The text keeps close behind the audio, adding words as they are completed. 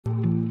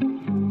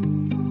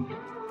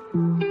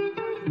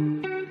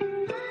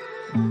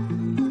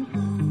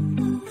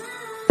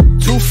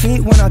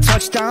feet when I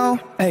touch down,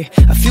 ayy.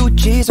 A few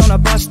G's on a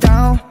bus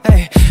down,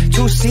 ayy.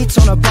 2 seats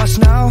on a bus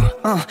now,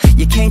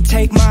 you can't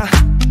take my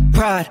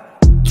pride.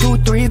 2,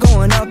 3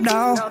 going up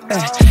now,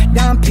 ayy.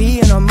 Down P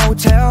in a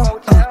motel,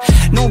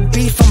 no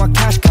beef on my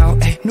cash cow,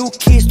 ayy. New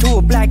keys to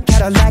a black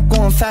Cadillac,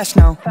 going fast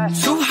now.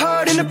 Too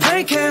hard in the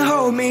pain can't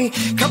hold me.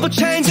 Couple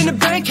chains in the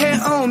bank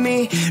can't own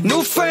me.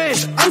 New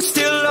friends, I'm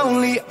still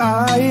lonely. I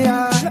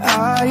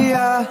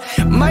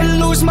might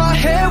lose my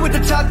hair with the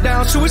top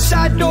down.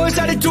 Suicide doors,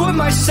 I do it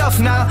myself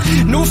now.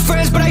 New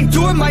friends, but I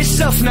do it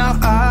myself now.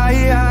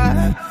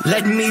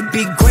 Let me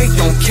be great,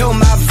 don't kill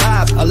my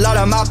vibe. A lot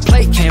on my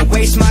plate, can't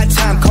waste my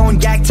time.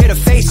 Cognac to the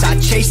face, I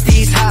chase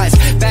these highs.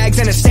 Bags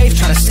in a safe,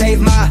 trying to save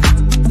my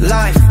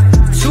life.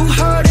 Too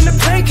hard in the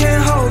pain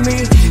can't hold me.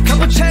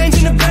 Couple chains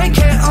in the bank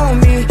can't own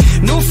me.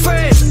 New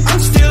friends, I'm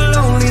still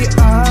lonely.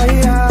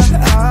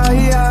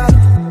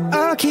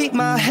 I'll keep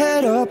my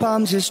head up,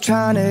 I'm just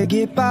trying to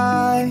get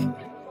by.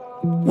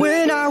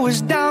 When I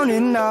was down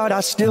and out,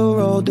 I still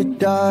rolled the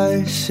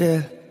dice,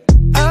 yeah.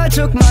 I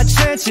took my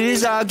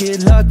chances, I'll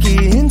get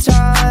lucky in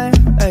time,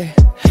 ay.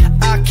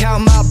 I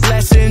count my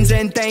blessings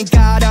and thank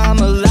God I'm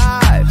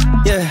alive,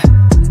 yeah.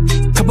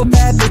 Couple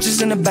bad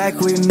bitches in the back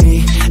with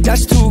me,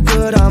 that's too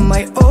good, I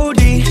might OD.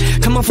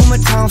 Coming from a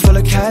town full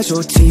of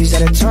casualties,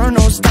 that'll turn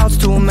those thoughts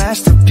to a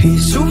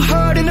masterpiece. Too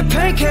hard in the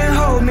pain can't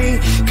hold me.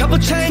 Couple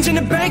chains in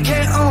the bank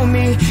can't own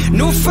me.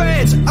 New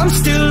friends, I'm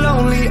still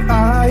lonely.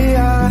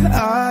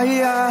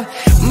 I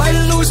might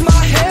lose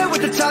my hair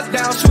with the top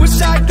down.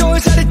 Suicide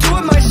doors, had to do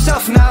it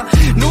myself now.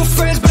 New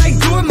friends, but I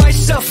do it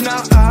myself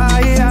now.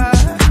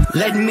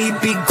 Let me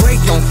be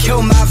great, don't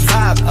kill my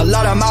vibe. A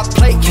lot on my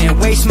plate, can't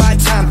waste my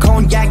time.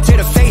 Cognac to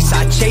the face,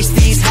 I chase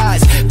these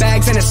highs.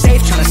 Bags in a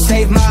safe, trying to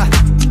save my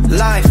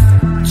life.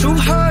 Too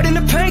hard in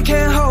the pain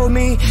can't hold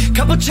me.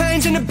 Couple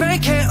chains in the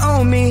bank can't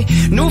own me.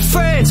 New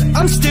friends,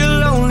 I'm still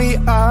lonely.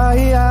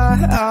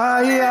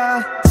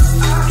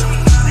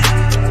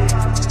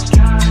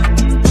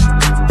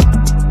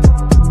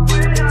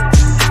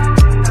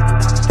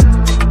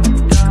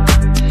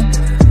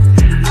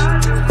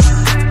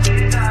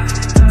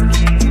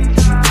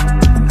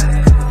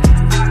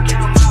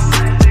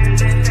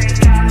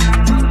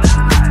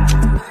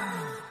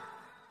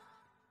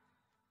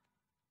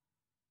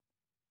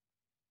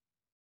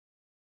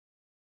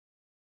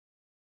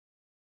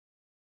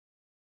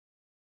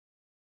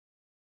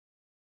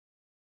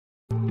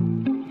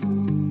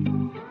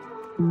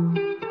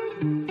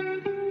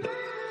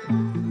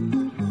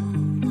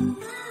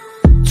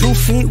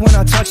 Feet when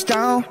I touch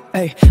down,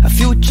 ayy. A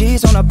few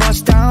G's on a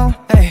bus down,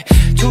 ayy.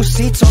 2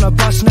 seats on a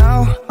bus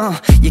now,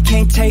 you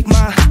can't take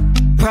my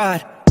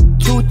pride.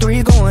 2,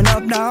 3 going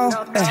up now,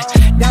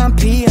 ayy. Down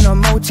P in a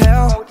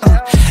motel,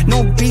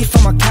 no beef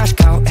on my cash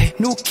cow, ayy.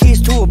 New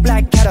keys to a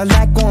black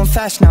Cadillac, going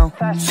fast now.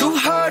 Too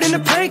hard in the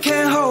pain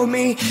can't hold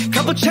me.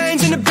 Couple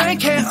chains in the bank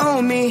can't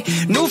own me.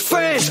 New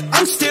friends,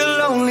 I'm still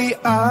lonely.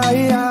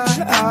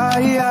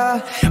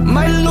 I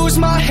might lose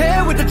my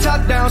hair with the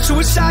top down.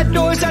 Suicide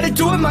doors, had to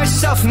do it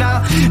myself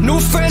now. New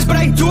friends, but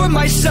I do it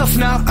myself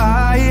now.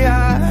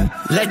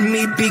 Let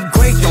me be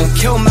great, don't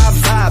kill my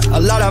vibe. A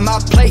lot on my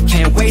plate,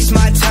 can't waste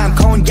my time.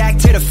 Cognac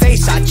to the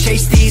face, I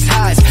chase these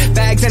highs.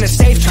 Bags in a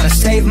safe, trying to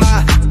save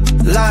my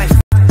life.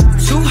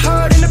 Too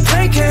hard in the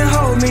pain can't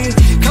hold me.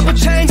 Couple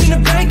chains in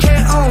the bank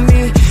can't own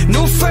me.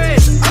 New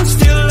friends, I'm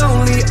still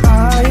lonely.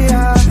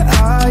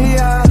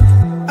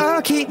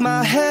 I'll keep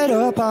my head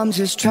up, I'm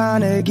just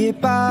trying to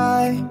get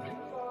by.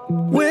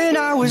 When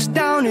I was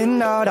down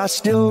and out, I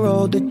still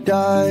rolled the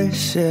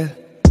dice, yeah.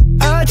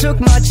 I took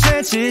my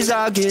chances,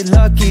 I'll get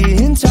lucky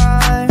in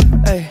time,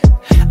 ay.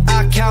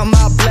 I count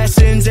my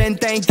blessings and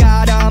thank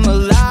God I'm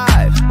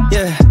alive,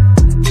 yeah.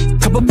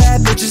 Couple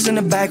bad bitches in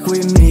the back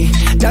with me,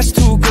 that's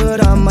too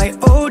good, I might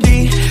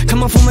OD.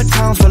 Coming from a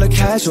town full of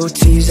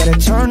casualties, that'll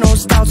turn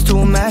those thoughts to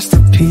a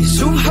masterpiece.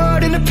 Too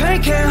hard in the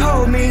pain can't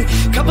hold me.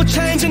 Couple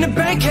chains in the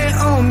bank can't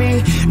own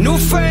me. New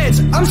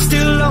friends, I'm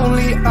still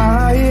lonely.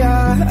 I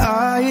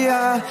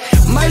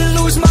might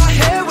lose my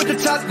hair with the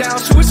top down.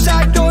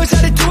 Suicide doors,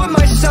 had to do it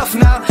myself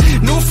now.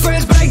 New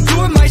friends, but I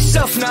do it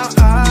myself now.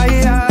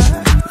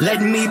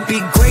 Let me be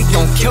great,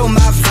 don't kill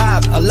my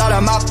vibe. A lot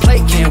on my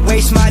plate, can't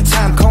waste my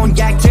time.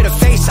 Cognac to the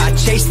face, I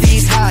chase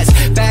these highs.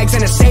 Bags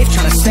in a safe,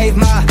 trying to save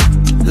my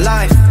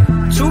life.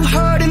 Too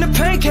hard in the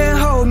pain can't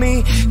hold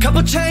me.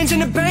 Couple chains in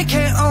the bank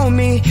can't own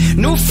me.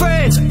 New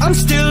friends, I'm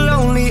still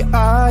lonely.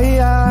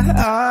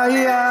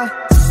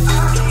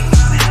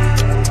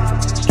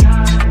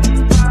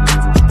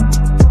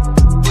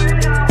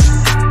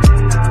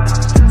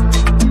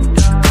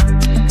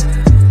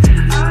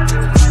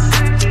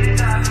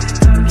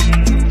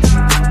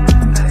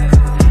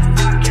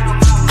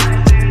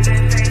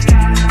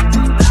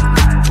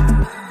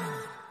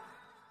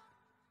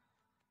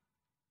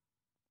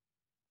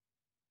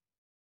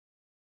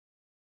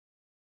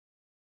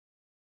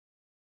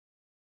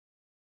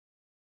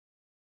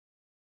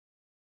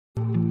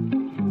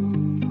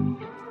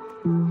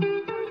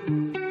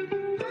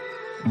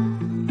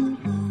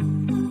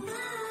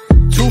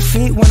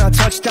 Feet when I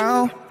touch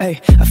down, ayy.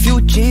 A few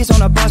G's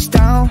on a bus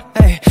down,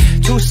 Ay,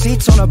 2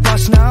 seats on a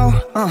bus now.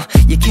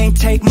 You can't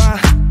take my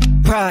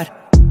pride.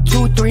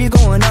 2, 3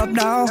 going up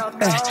now.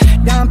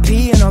 Down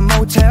P in a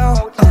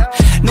motel.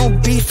 No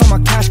beef on my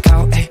cash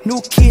cow. New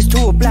keys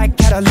to a black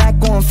Cadillac,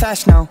 going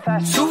fast now.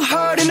 Too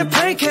hard in the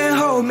pain can't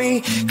hold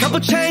me. Couple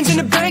chains in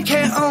the bank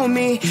can't own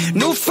me.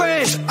 New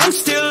friends, I'm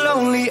still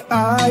lonely.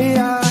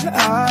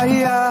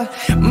 I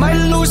might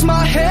lose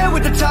my hair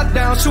with the top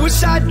down.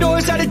 Suicide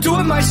doors, I had to do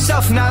it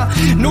myself now.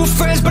 New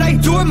friends, but I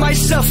do it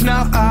myself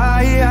now.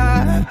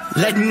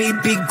 Let me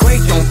be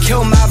great, don't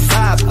kill my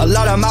vibe. A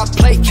lot on my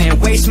plate,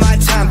 can't waste my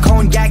time.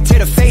 Cognac to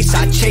the face,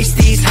 I chase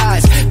these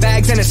highs.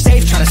 Bags in a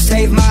safe, trying to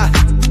save my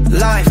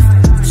life.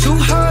 Too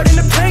hard in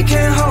the pain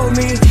can't hold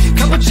me.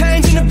 Couple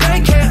chains in the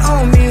bank can't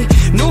own me.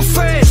 New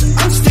friends,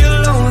 I'm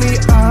still lonely.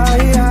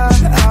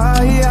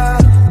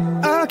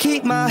 I'll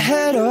keep my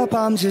head up,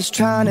 I'm just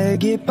trying to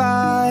get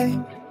by.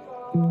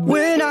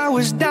 When I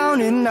was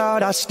down and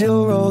out, I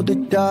still rolled the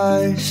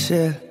dice,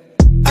 yeah.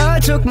 I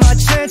took my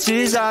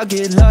chances, I'll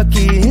get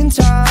lucky in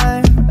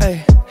time,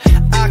 ay.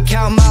 I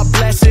count my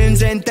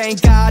blessings and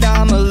thank God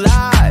I'm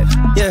alive,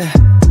 yeah.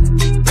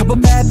 Couple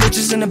bad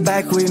bitches in the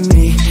back with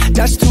me.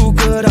 That's too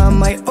good, I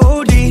might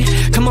OD.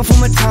 Coming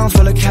from a town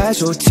full of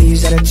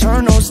casualties, that'll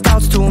turn those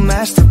thoughts to a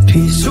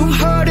masterpiece. Too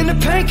hard in the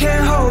pain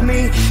can't hold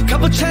me.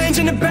 Couple chains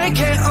in the bank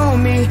can't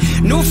own me.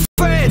 New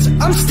friends,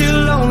 I'm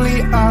still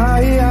lonely.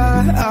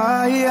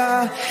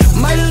 I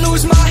might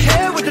lose my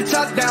hair with the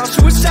top down.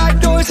 Suicide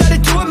doors, had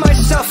to do it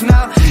myself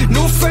now.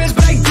 New friends,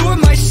 but I do it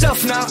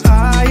myself now.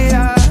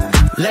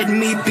 Let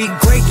me be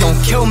great, don't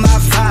kill my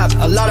vibe.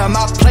 A lot on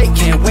my plate,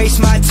 can't waste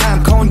my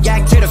time.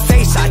 Cognac to the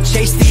face, I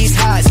chase these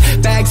highs.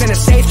 Bags in a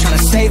safe, trying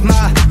to save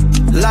my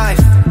life.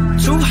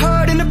 Too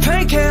hard in the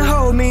pain can't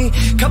hold me.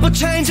 Couple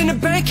chains in the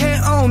bank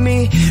can't own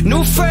me.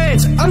 New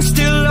friends, I'm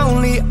still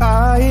lonely.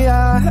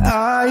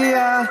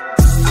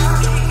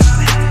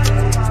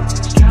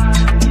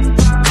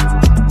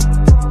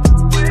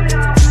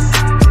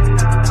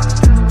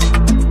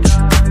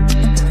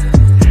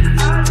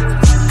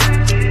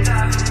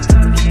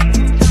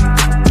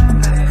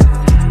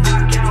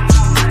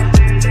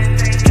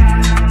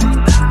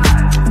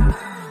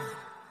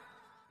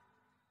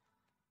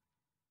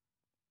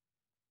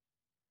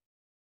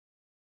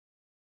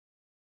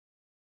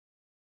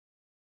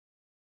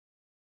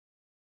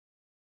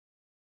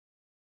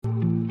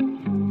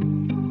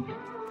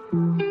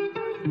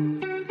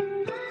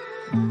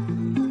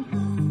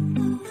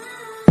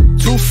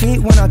 Feet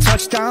when I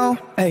touch down,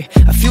 ay.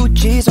 A few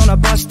G's on a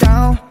bus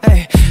down,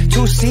 ay.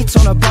 2 seats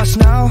on a bus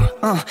now,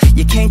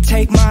 you can't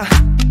take my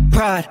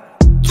pride.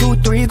 2,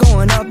 3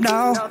 going up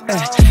now,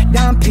 ay.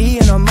 Down P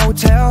in a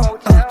motel,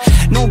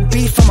 no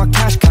beef on my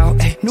cash cow,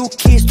 ay. New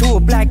keys to a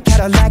black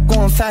Cadillac,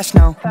 going fast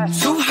now.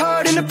 Too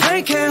hard in the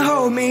pain can't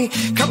hold me.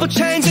 Couple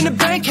chains in the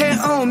bank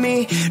can't own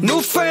me.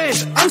 New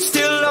friends, I'm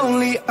still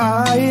lonely.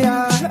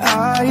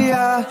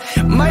 I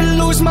might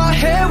lose my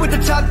hair with the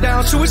top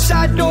down.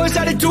 Suicide doors,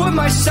 had to do it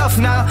myself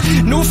now.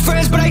 New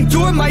friends, but I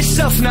do it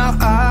myself now.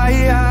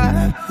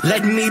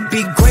 Let me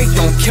be great,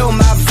 don't kill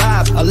my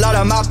vibe. A lot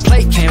on my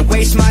plate, can't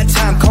waste my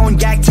time.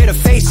 Cognac to the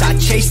face, I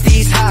chase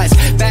these highs.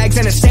 Bags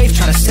in a safe,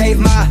 trying to save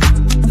my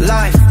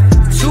life.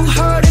 Too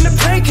hard in the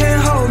pain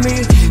can't hold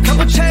me.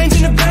 Couple chains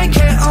in the bank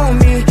can't own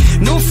me.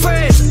 New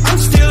friends, I'm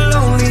still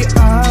lonely.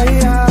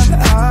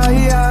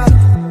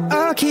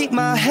 I'll keep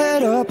my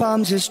head up,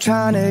 I'm just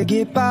trying to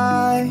get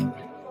by.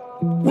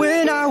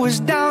 When I was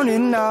down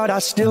and out, I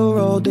still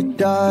rolled the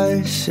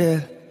dice,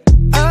 yeah.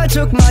 I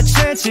took my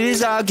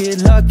chances, I'll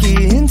get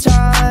lucky in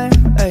time,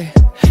 ay.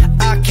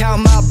 I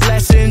count my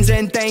blessings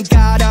and thank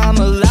God I'm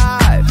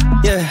alive,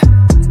 yeah.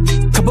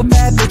 Couple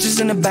bad bitches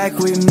in the back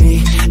with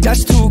me.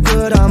 That's too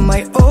good, I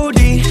might OD.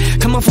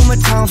 Coming from a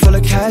town full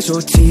of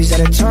casualties,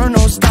 that'll turn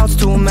those thoughts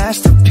to a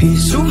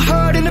masterpiece. Too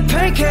hard in the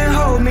pain can't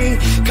hold me.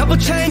 Couple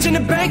chains in the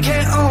bank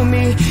can't own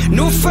me.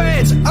 New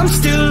friends, I'm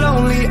still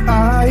lonely. I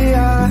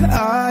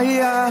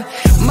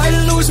might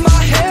lose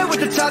my hair with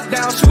the top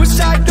down.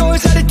 Suicide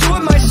doors, had to do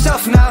it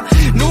myself now.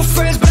 New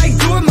friends, but I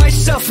do it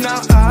myself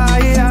now.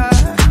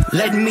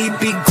 Let me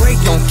be great,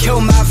 don't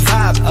kill my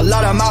vibe. A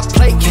lot on my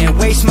plate, can't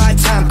waste my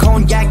time.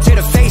 Cognac to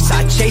the face,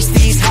 I chase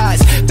these highs.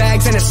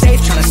 Bags in a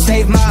safe, trying to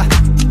save my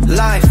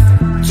life.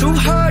 Too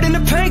hard in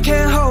the pain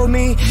can't hold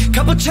me.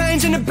 Couple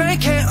chains in the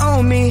bank can't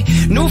own me.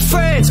 New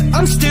friends,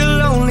 I'm still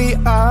lonely.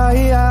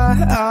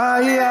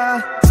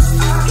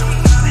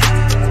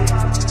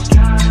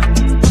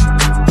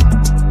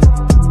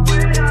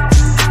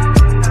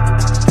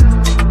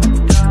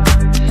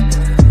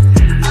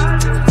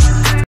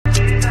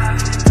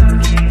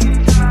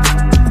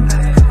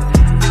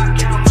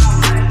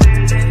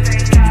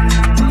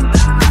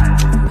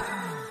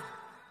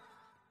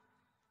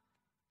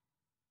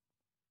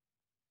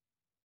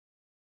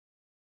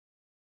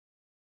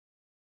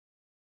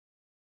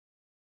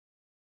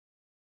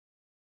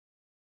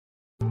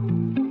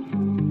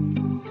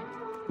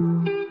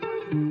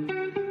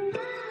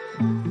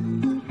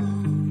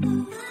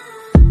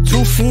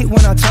 feet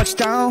when I touch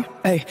down,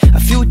 ayy. A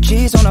few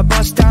G's on a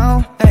bus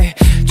down, ayy.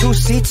 2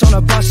 seats on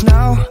a bus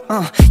now,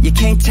 you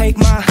can't take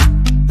my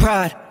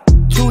pride.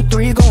 2,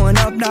 3 going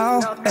up now,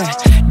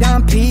 ayy. Down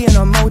P in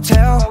a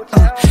motel,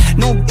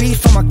 no beef,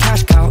 I'm a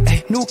cash cow,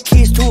 ayy. New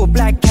keys to a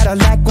black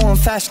Cadillac, going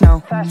fast now.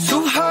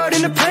 Too hard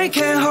and the pain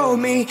can't hold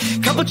me.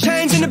 Couple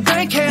chains in the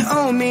bank can't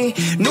own me.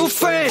 New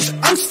friends,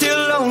 I'm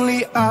still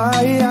lonely.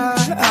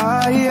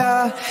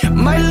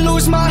 Might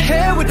lose my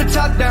hair with the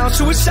top down.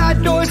 Suicide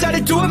doors, I had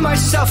to do it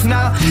myself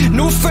now.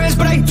 New friends,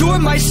 but I do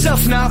it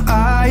myself now.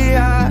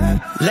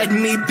 Let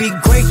me be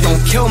great,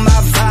 don't kill my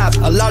vibe.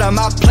 A lot on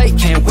my plate,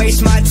 can't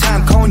waste my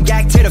time.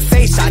 Cognac to the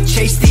face, I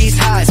chase these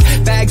highs.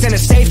 Bags in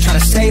a safe,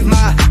 tryna save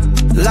my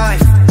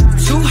life.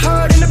 Too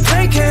hard and the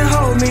pain can't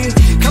hold me.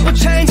 Couple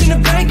chains in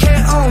the bank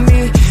can't own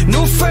me.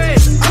 New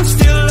friends, I'm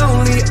still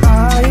lonely.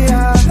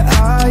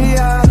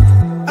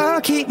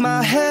 I'll keep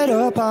my head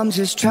up, I'm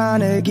just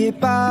tryna get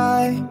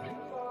by.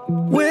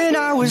 When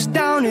I was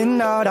down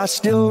and out, I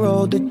still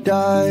rolled the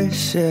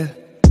dice, yeah.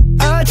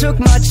 I took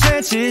my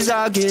chances,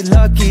 I'll get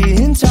lucky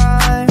in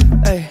time,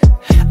 ay.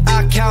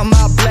 I count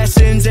my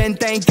blessings and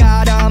thank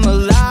God I'm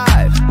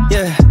alive,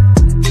 yeah.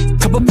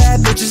 Couple bad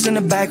bitches in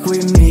the back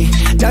with me,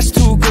 that's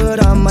too good,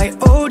 I might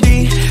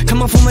OD.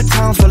 Coming from a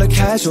town full of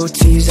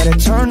casualties, that'll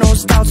turn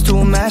those thoughts to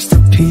a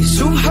masterpiece.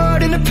 Too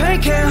hard and the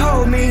pain can't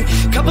hold me.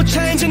 Couple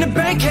chains in the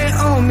bank can't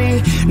own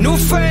me. New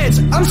friends,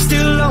 I'm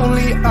still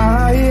lonely.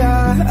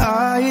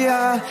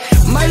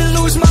 Might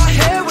lose my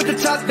hair with the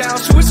top down.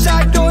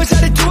 Suicide doors,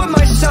 had to do it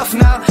myself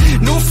now.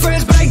 New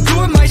friends, but I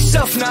do it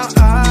myself now.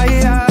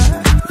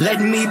 Let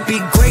me be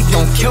great,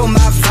 don't kill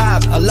my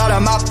vibe. A lot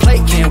on my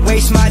plate, can't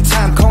waste my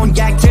time.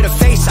 Cognac to the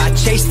face, I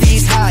chase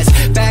these highs.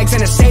 Bags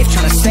in a safe,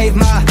 tryna save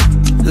my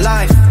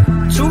life.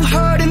 Too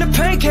hard and the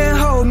pain can't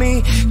hold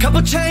me.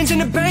 Couple chains in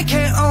the bank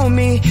can't own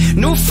me.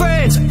 New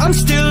friends, I'm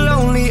still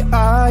lonely.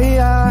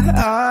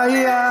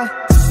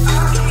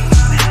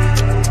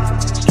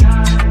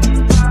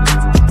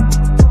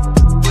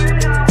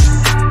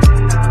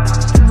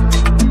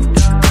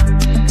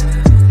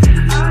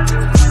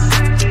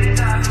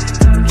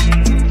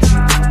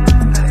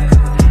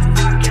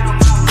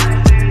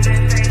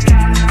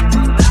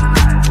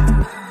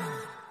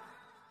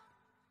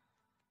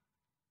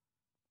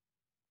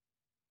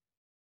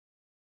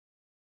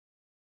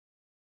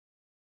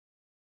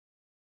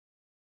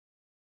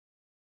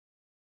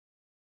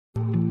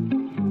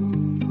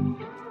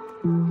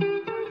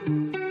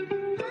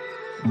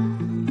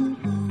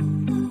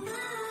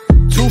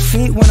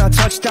 Feet when I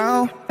touch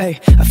down, ayy.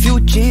 A few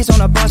G's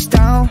on a bus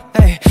down,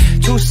 ayy.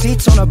 2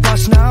 seats on a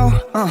bus now,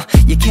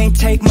 you can't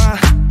take my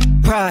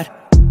pride.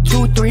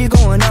 2, 3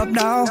 going up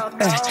now,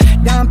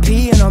 ayy. Down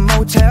P in a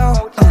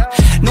motel,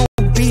 no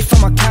beef,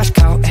 I'm a cash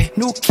cow, ayy.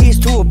 New keys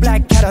to a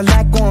black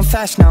Cadillac, going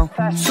fast now.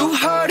 Too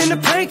hard and the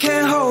pain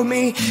can't hold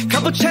me.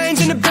 Couple chains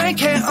in the bank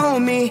can't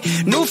own me.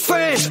 New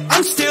friends,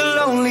 I'm still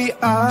lonely.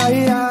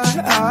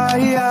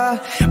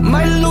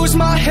 Might lose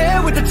my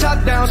hair with the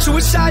top down.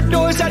 Suicide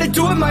doors, had to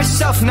do it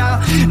myself now.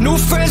 New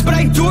friends, but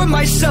I do it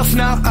myself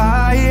now.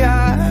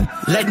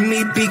 Let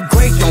me be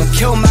great, don't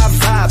kill my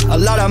vibe. A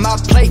lot on my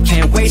plate,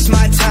 can't waste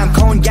my time.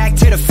 Cognac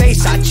to the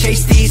face, I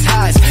chase these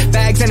highs.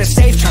 Bags in a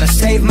safe, tryna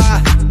save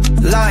my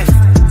life.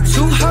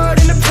 Too hard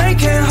and the pain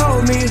can't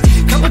hold me.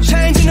 Couple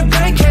chains in the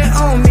bank can't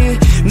own me.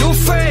 New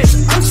friends,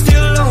 I'm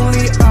still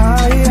lonely.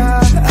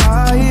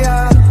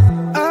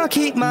 I'll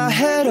keep my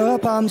head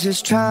up, I'm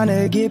just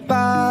tryna get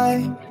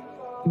by.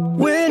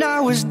 When I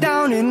was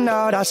down and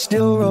out, I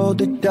still rolled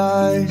the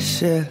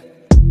dice, yeah.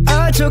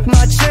 I took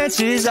my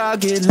chances, I'll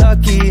get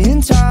lucky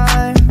in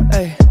time,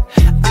 ay.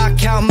 I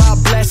count my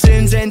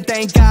blessings and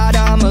thank God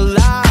I'm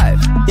alive,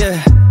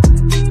 yeah.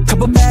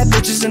 Couple bad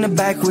bitches in the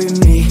back with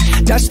me,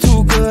 that's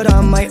too good,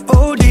 I might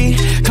OD.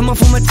 Coming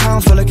from a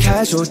town full of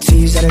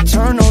casualties, that'll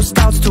turn those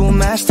thoughts to a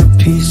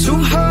masterpiece. Too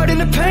hard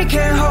and the pain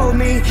can't hold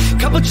me.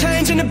 Couple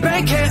chains in the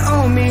bank can't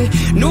own me.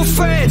 New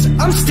friends,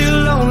 I'm still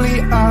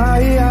lonely.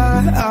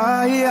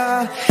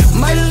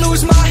 Might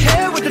lose my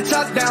hair with the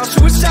top down.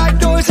 Suicide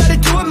doors, had to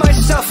do it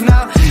myself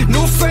now.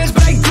 New friends,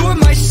 but I do it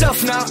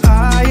myself now.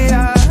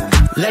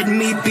 Let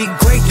me be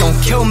great, don't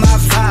kill my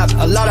vibe.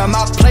 A lot on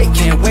my plate,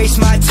 can't waste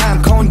my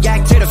time.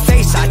 Cognac to the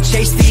face, I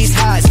chase these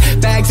highs.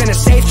 Bags in a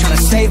safe, tryna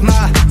save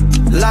my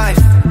life.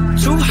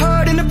 Too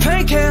hard and the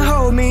pain can't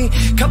hold me.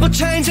 Couple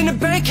chains in the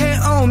bank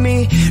can't own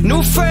me.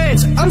 New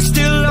friends, I'm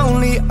still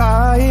lonely.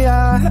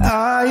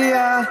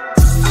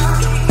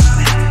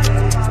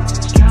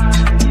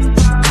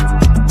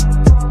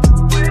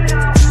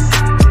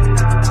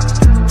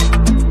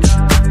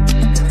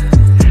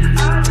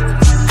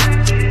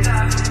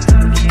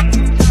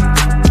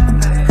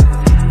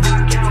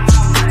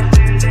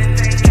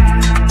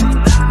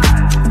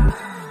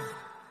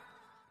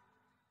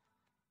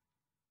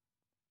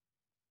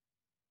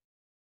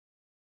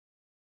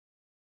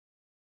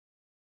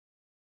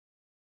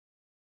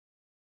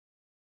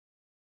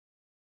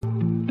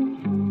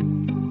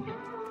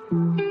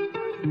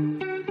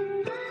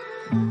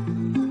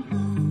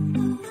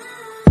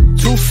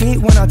 feet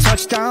when I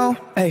touch down,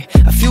 ayy.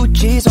 A few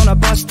G's on a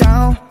bus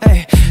down,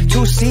 ayy.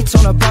 2 seats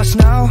on a bus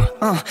now,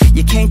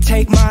 you can't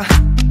take my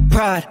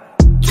pride.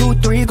 2,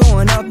 3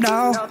 going up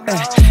now,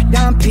 ayy.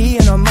 Down P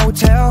in a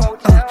motel,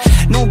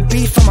 no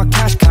beef on my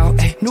cash cow,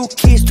 ayy. New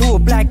keys to a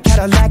black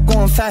Cadillac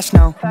going fast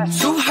now.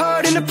 Too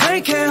hard in the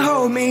pain can't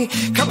hold me.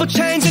 Couple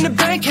chains in the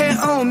bank can't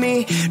own me.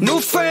 New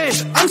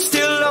friends, I'm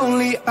still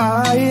lonely. I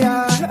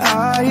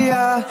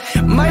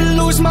might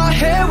lose my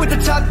hair with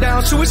the top down.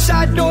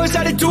 Suicide doors,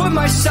 I do it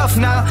myself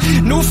now.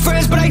 New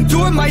friends, but I do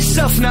it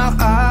myself now.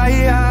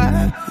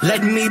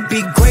 Let me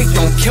be great,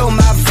 don't kill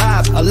my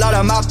vibe. A lot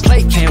on my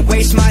plate, can't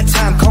waste my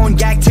time.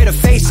 Cognac to the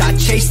face, I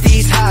chase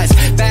these highs.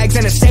 Bags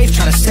in a safe,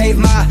 tryna save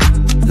my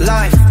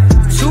life.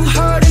 Too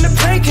hard in the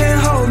pain can't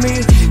hold me.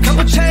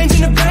 Couple chains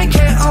in the bank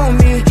can't own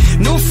me.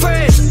 New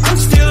friends, I'm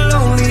still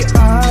lonely.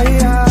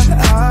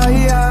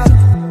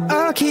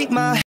 I'll keep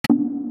my.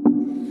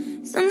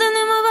 Something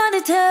in my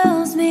body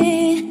tells me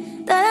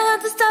that I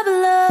have to stop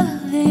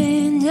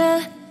loving ya,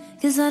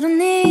 'cause I don't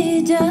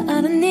need ya, I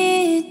don't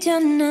need ya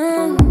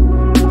now.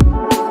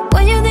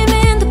 When you leave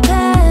me in the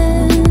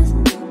past,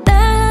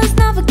 that's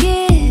not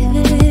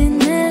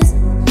forgiveness.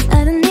 I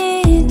don't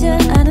need ya,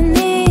 I don't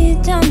need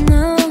ya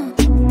now.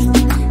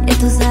 Y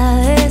tú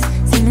sabes,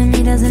 si me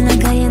miras en la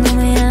calle no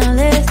me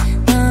hables,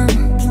 no.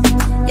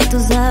 Y tú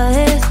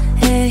sabes,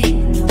 hey,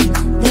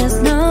 there's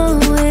no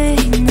way,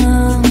 no.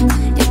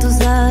 Y tú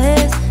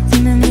sabes, si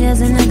me miras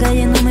en la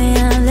calle no me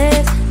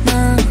hables, no.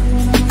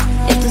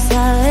 Y tú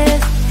sabes,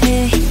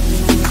 hey,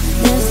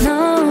 there's no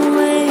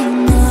way,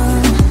 no.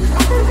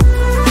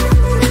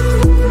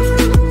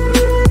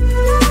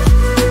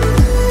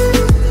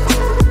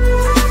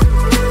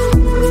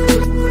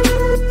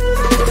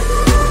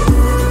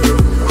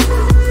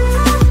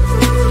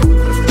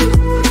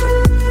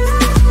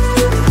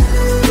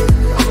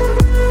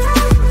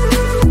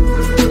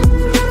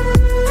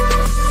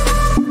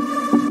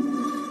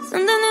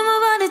 Something in my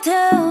body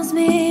tells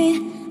me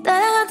that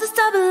I have to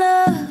stop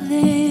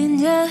loving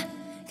ya,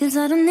 'cause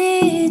I don't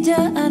need ya,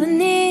 I don't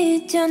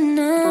need ya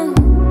now.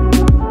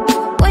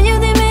 When you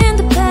leave me in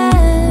the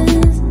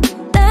past,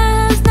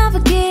 that's not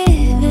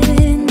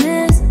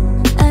forgiveness.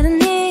 I don't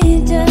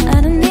need ya,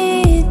 I don't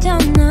need ya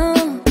now.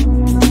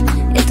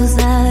 Y tú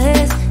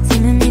sabes, si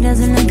me miras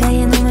en la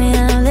calle no me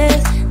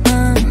hables, no.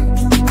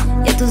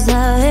 Y tú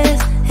sabes,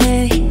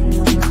 hey,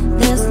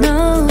 there's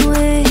no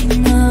way,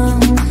 no.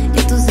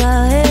 Y tú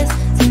sabes,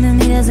 si me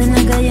miras en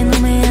la calle no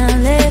me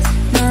hables,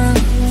 no.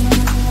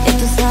 Y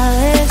tú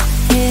sabes,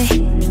 hey,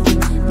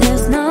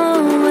 there's no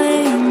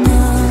way, no.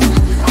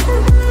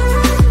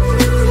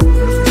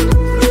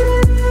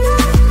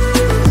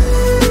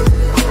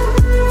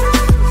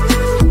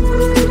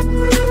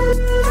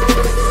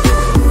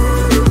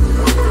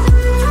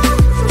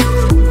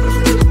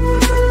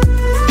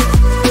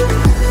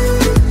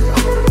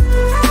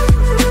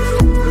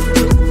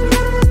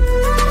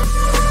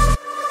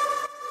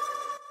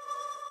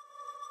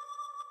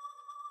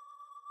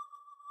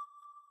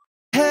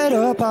 Head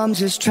up, I'm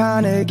just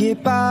trying to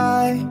get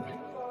by.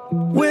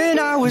 When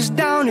I was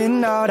down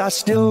and out, I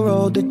still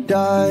rolled the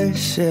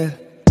dice, yeah.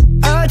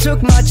 I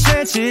took my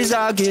chances,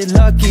 I'll get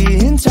lucky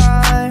in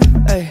time,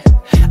 ay.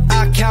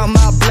 I count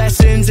my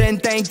blessings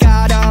and thank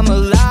God I'm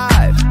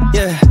alive,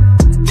 yeah.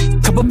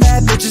 Couple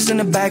bad bitches in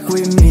the back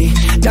with me,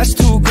 that's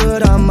too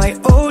good, I might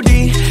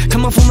OD.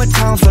 Coming from a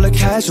town full of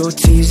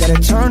casualties,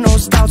 that'll turn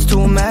those thoughts to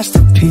a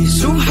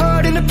masterpiece. Too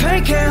hard in the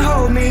pain can't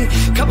hold me.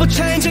 Couple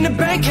chains in the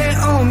bank can't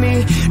own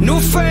me. New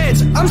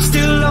friends, I'm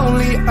still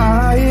lonely.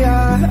 I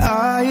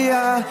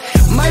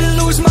might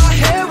lose my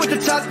hair with the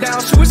top down.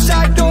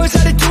 Suicide doors,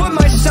 had to do it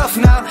myself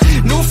now.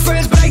 New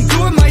friends, but I do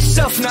it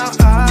myself now.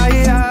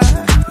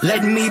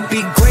 Let me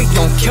be great,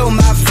 don't kill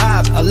my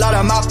vibe. A lot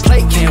on my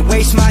plate, can't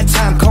waste my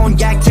time.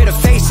 Cognac to the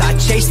face, I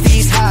chase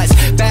these highs.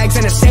 Bags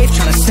in a safe,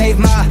 tryna save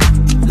my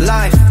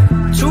life.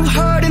 Too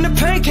hard in the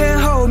pain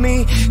can't hold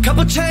me.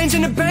 Couple chains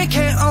in the bank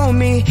can't own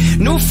me.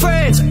 New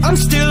friends, I'm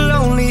still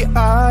lonely.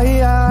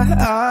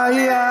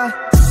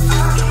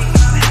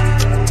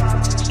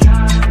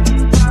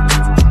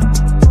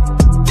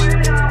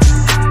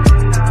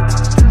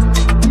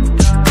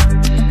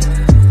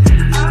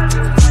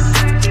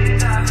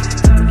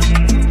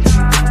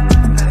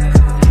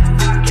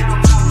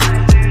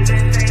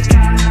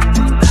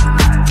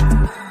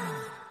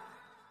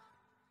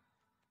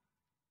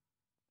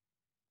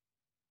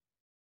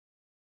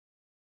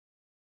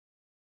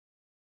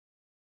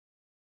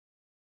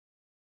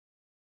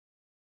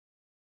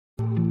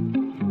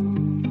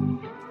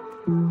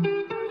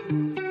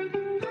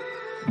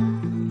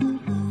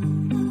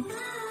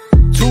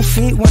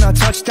 Feet when I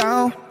touch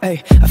down,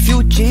 ayy. A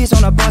few G's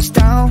on a bus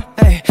down,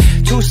 ayy.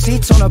 2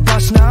 seats on a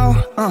bus now,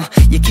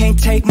 you can't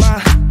take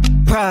my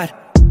pride.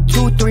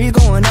 2, 3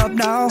 going up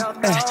now.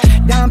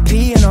 Down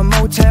P in a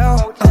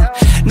motel.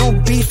 No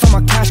beef on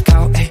my cash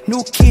cow.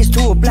 New keys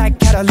to a black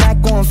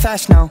Cadillac, going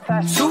fast now.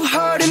 Too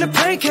hard and the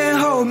pain can't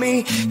hold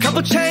me.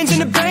 Couple chains in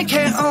the bank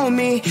can't own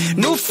me.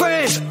 New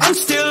friends, I'm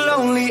still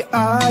lonely.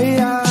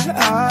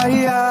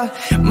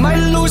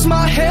 Might lose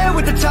my hair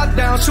with the top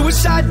down.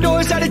 Suicide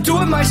doors, I had to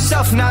do it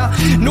myself now.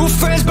 New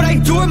friends, but I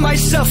do it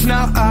myself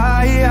now.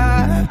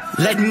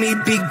 Let me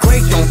be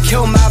great, don't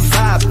kill my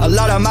vibe. A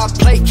lot on my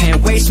plate,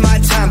 can't waste my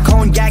time.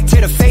 Cognac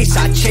to the face,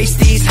 I chase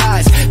these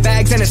highs.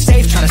 Bags in a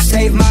safe, trying to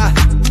save my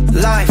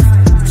life.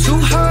 Too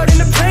hard and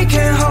the pain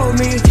can't hold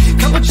me.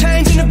 Couple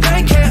chains in the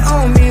bank can't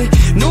own me.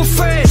 New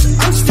friends,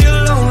 I'm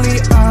still lonely.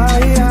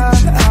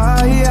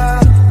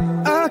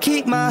 I'll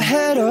keep my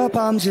head up,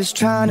 I'm just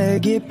trying to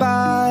get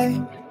by.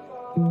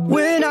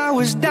 When I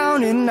was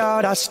down and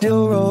out, I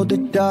still rolled the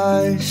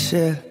dice,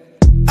 yeah.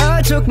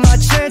 I took my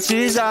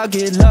chances, I'll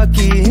get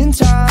lucky in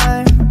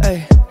time,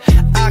 ay.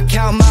 I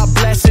count my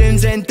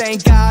blessings and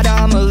thank God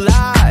I'm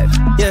alive,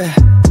 yeah.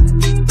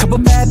 Couple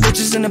bad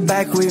bitches in the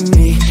back with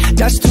me.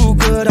 That's too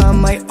good, I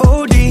might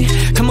OD.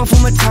 Coming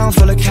from a town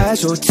full of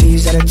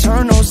casualties, gotta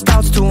turn those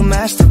doubts to a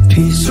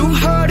masterpiece. Too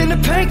hard and the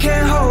pain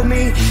can't hold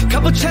me.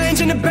 Couple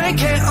chains in the bank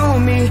can't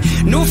own me.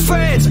 New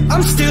friends,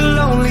 I'm still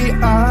lonely.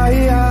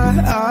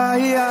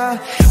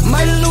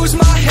 Might lose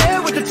my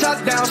hair with the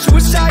top down.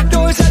 Suicide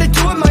doors, had to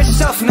do it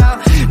myself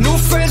now. New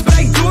friends, but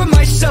I do it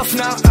myself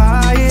now.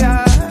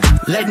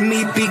 Let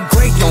me be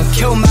great, don't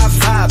kill my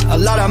vibe. A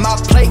lot on my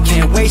plate,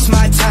 can't waste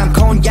my time.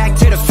 Cognac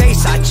to the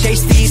face, I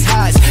chase these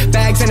highs.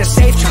 Bags in a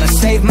safe, trying to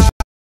save my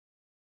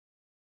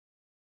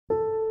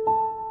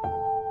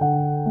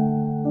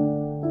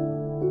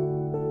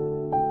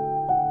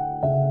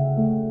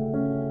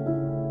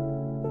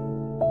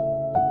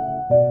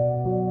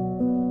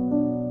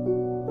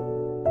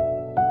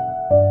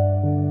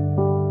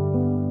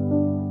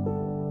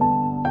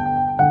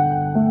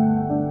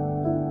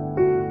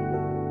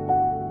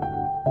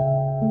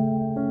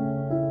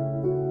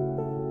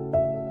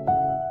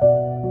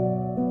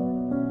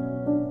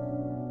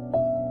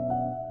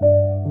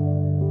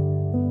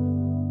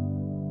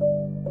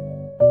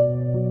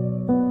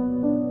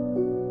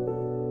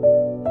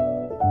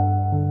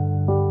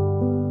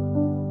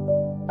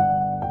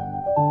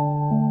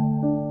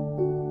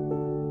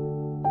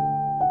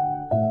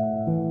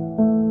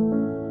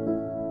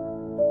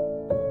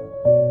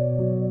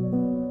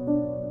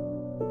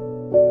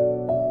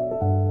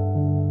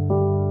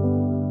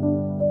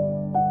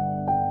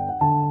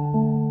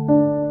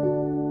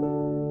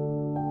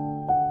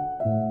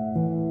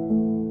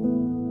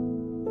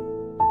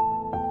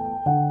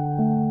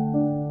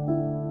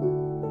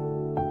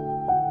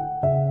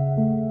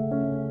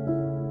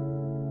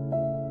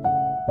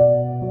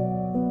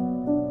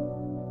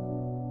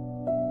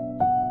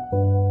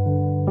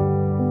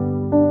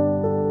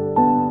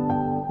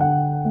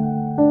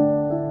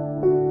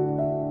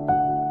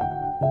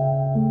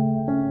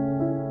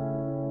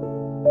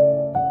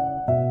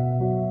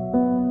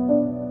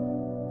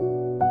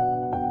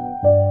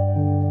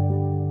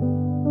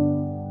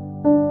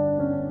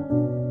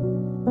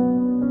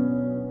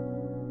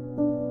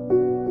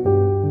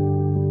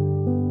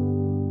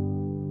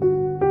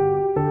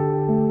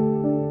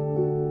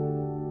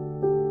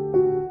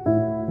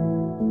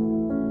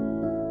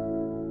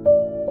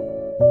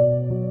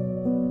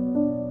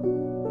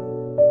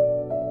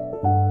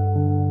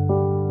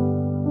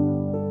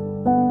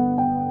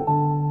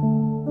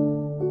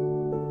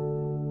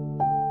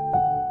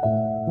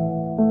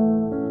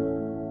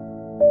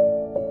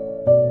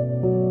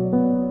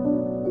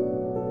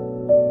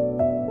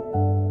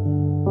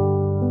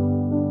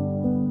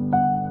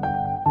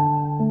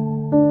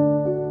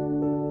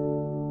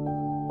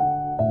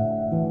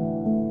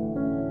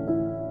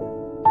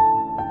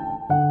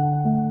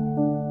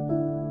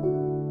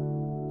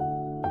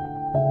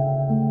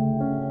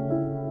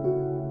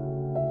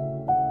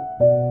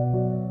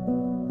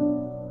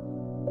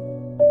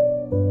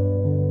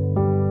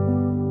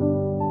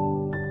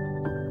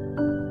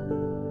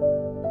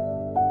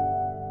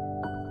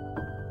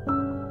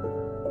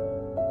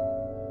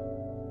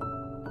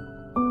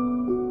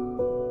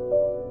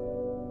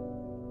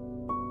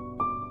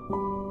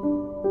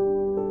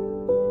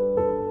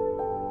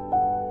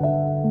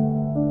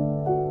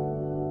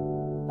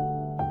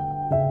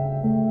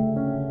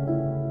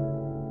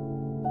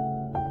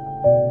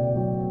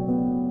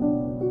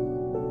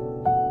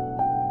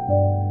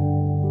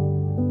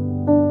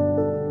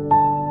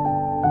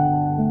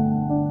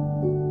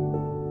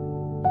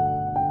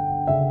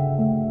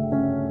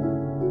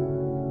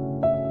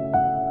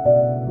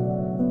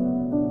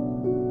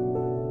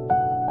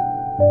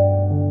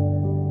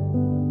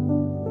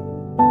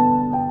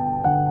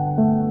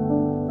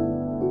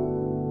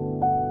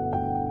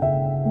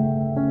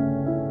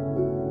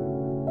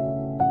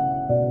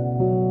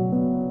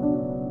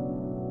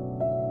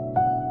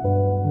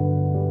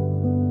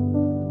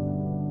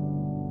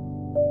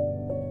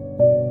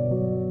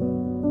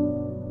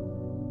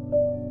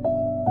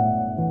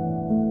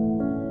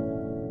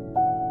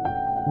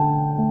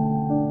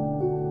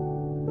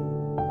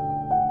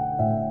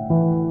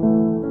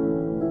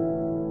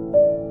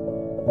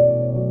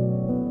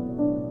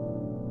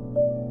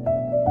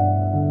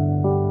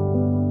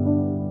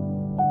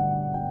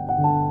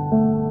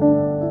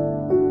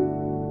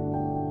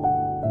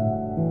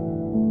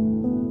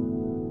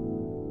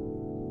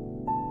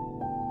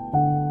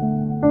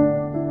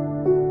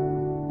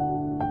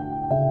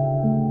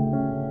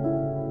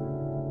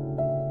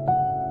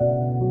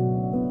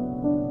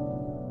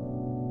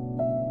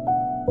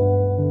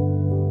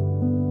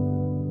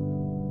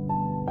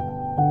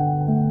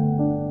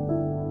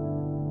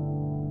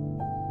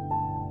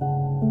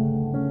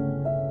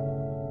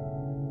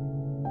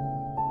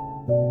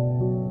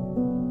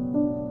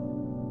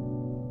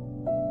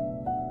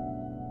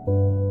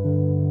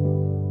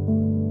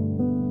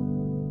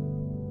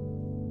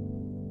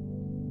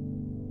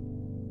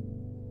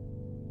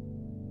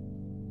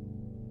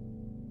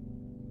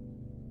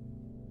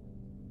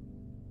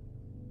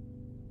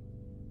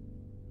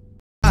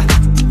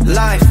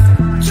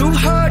Too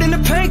hard and the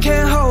pain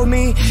can't hold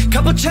me.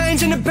 Couple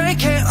change in the bank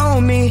can't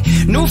own me.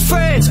 New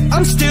friends,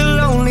 I'm still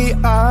lonely.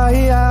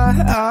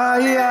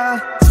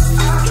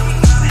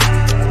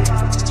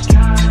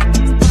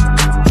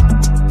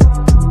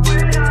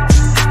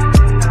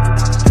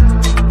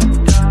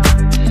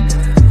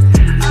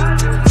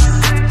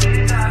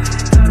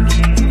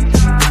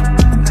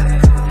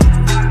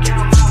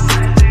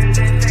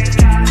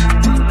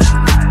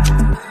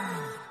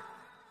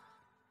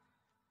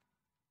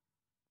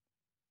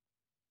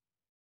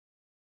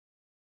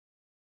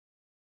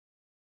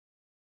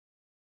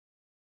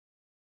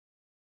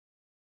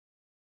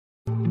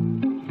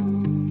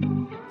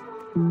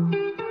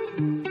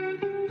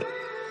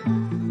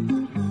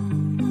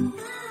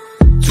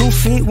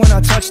 Feet when I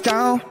touch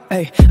down,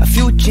 ayy. A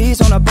few G's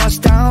on a bus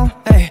down,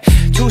 ayy.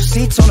 2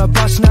 seats on a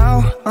bus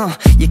now,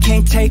 you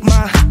can't take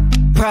my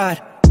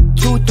pride.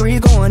 2, 3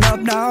 going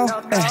up now,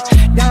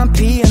 ayy. Down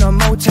P in a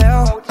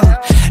motel,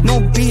 no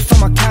beef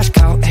from a cash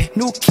cow, ayy.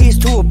 New keys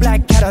to a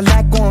black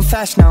Cadillac going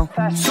fast now.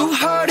 Too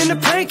hard and the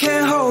pain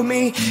can't hold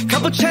me.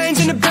 Couple change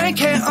in the bank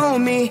can't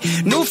own me.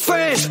 New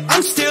friends,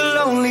 I'm still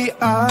lonely.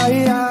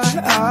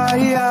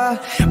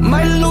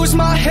 Might lose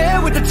my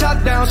hair with the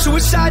top down.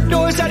 Suicide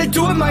doors, I had to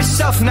do it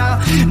myself now.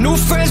 New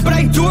friends, but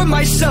I do it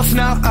myself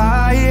now.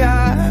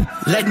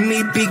 Let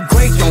me be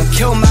great, don't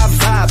kill my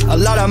vibe. A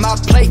lot on my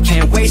plate,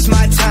 can't waste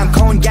my time.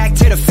 Cognac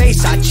to the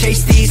face, I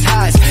chase these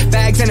highs.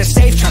 Bags in a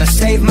safe, tryna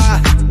save my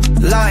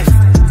life.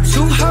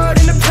 Too hard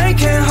and the pain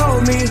can't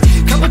hold me.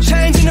 Couple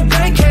change in the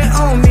bank can't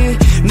own me.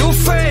 New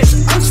friends,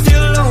 I'm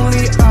still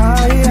lonely.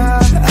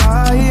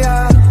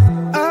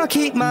 I'll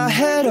keep my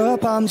head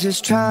up, I'm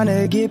just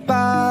tryna get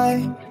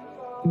by.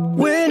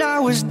 When I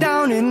was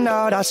down and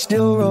out, I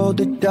still rolled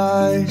the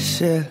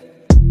dice, yeah.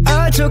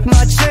 I took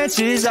my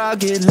chances, I'll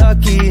get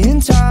lucky in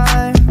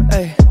time,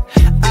 ay.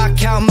 I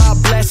count my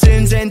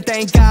blessings and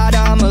thank God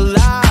I'm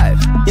alive,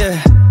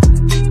 yeah.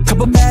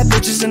 Couple bad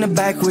bitches in the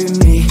back with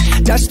me.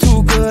 That's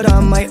too good, I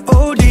might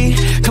OD.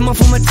 Coming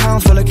from a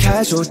town full of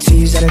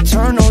casualties that'll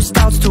turn those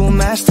doubts to a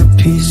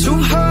masterpiece. Too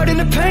hard and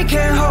the pain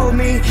can't hold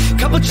me.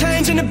 Couple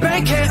change in the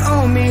bank can't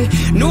own me.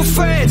 New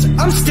friends,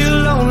 I'm still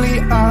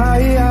lonely.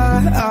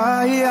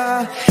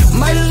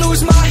 Might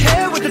lose my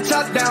hair with the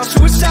top down.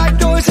 Suicide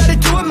doors, had to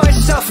do it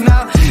myself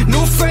now.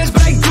 New friends,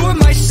 but I do it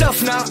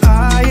myself now.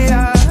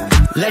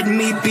 Let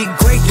me be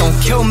great, don't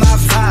kill my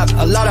vibe.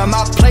 A lot on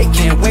my plate,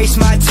 can't waste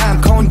my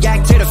time.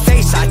 Cognac to the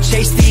face, I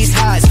chase these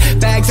highs.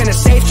 Bags in a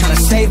safe, tryna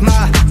save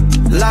my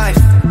life.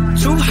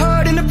 Too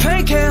hard and the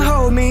pain can't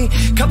hold me.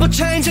 Couple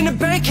change in the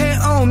bank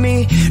can't own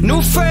me.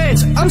 New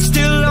friends, I'm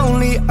still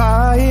lonely.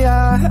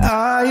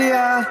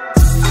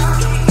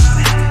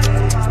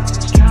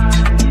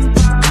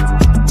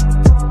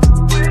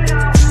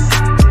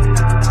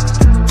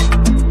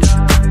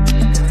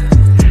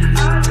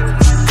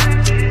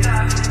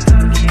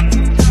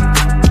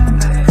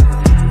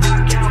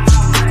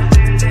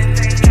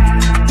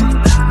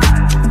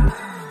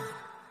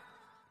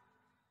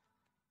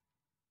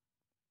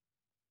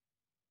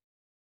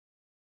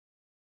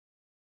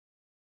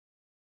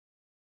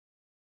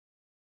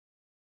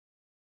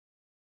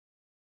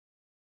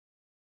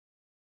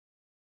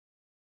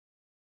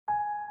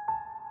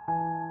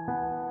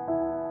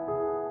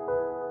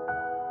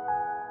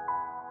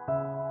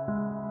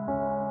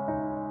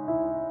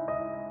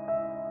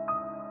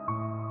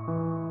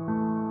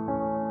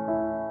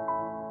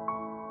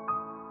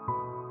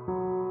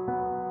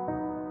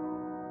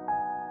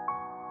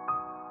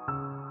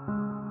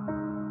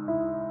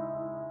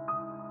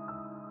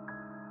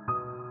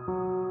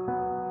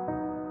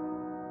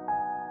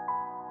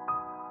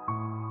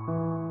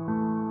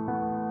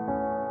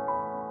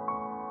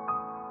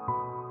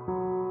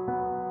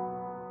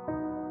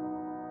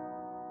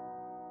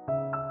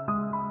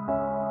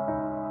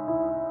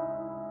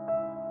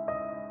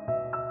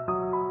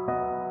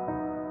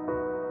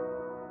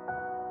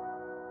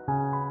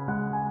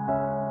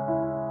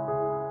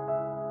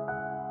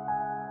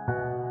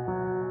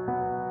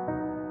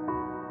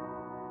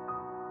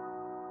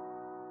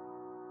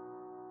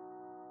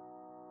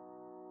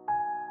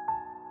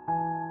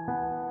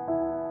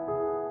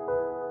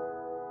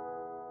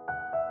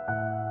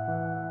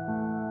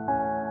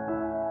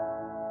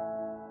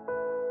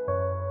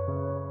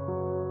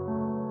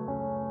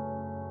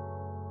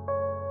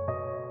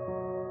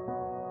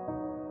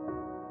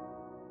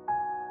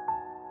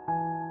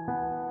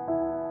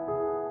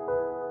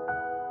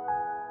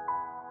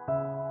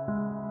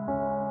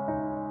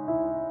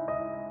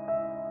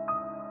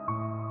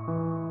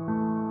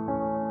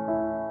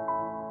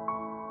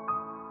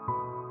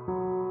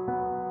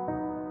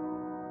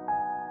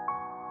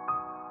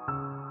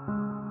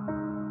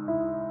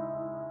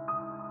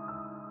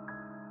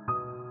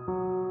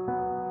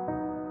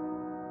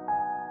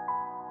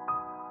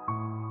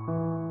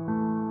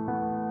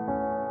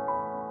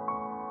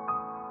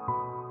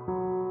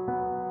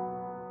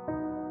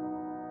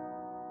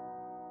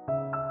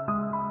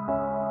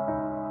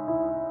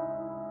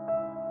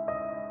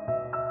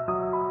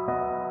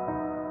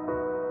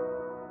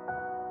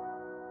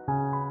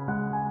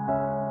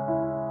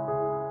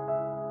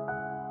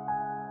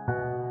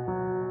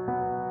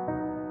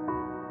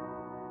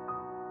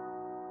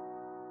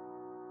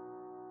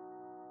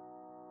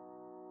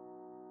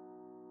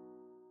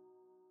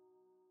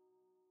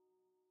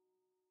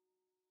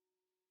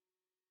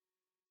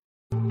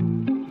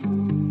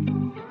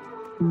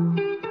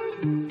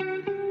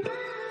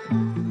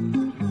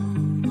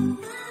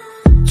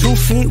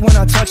 seat when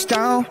I touch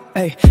down.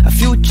 Ay, a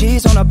few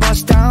G's on a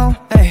bus down.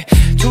 Ay,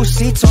 2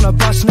 seats on a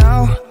bus now.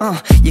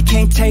 You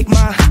can't take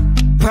my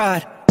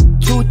pride.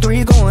 2,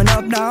 3 going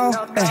up now.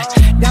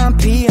 Down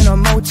P in a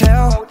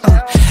motel.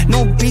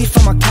 No beef,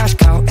 I'm a cash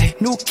cow.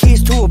 New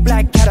keys to a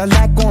black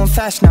Cadillac, going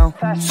fast now.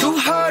 Too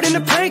hard and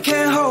the pain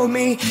can't hold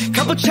me.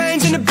 Couple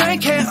chains in the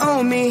bank can't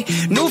own me.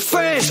 New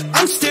friends,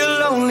 I'm still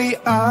lonely.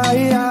 I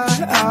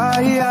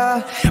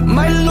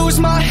might lose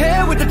my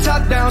hair with the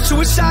top down.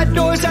 Suicide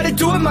doors, I had to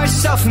do it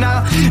myself now.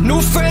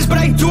 New friends, but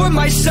I do it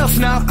myself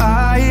now.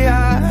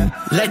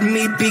 Let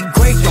me be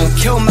great, don't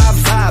kill my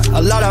vibe.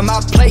 A lot on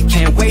my plate,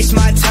 can't waste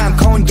my time.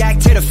 Cognac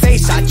to the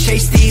face, I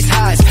chase these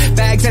highs.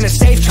 Bags in a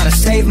safe, trying to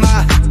save my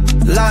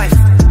life.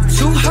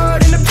 Too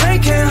hard and the pain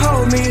can't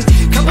hold me.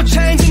 Couple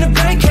chains in the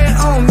bank can't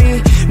own me.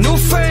 New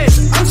friends,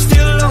 I'm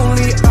still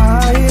lonely.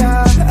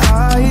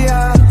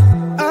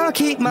 I'll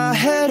keep my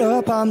head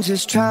up, I'm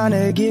just trying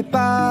to get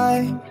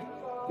by.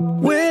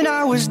 When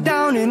I was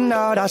down and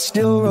out, I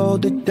still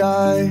rolled the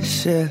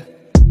dice, yeah.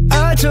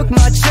 I took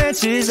my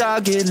chances,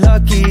 I'll get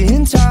lucky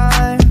in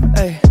time,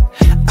 ay.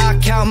 I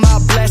count my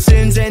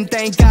blessings and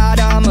thank God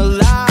I'm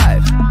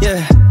alive,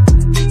 yeah.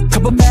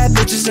 Couple bad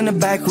bitches in the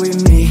back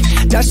with me.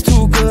 That's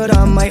too good,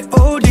 I might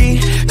OD.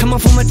 Coming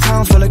from a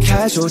town full of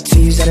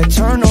casualties that'll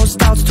turn those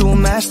thoughts to a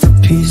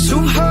masterpiece. Too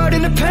hard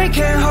and the pain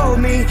can't hold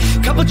me.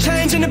 Couple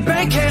chains in the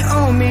bank can't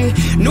own me.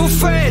 New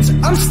friends,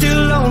 I'm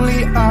still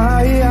lonely. I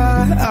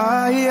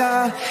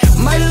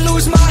might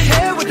lose my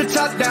hair with the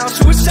top down.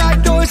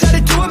 Suicide doors, had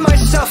to do it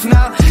myself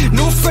now.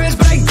 New friends,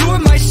 but I do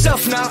it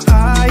myself now.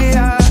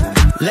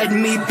 Let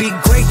me be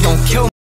great, don't kill me.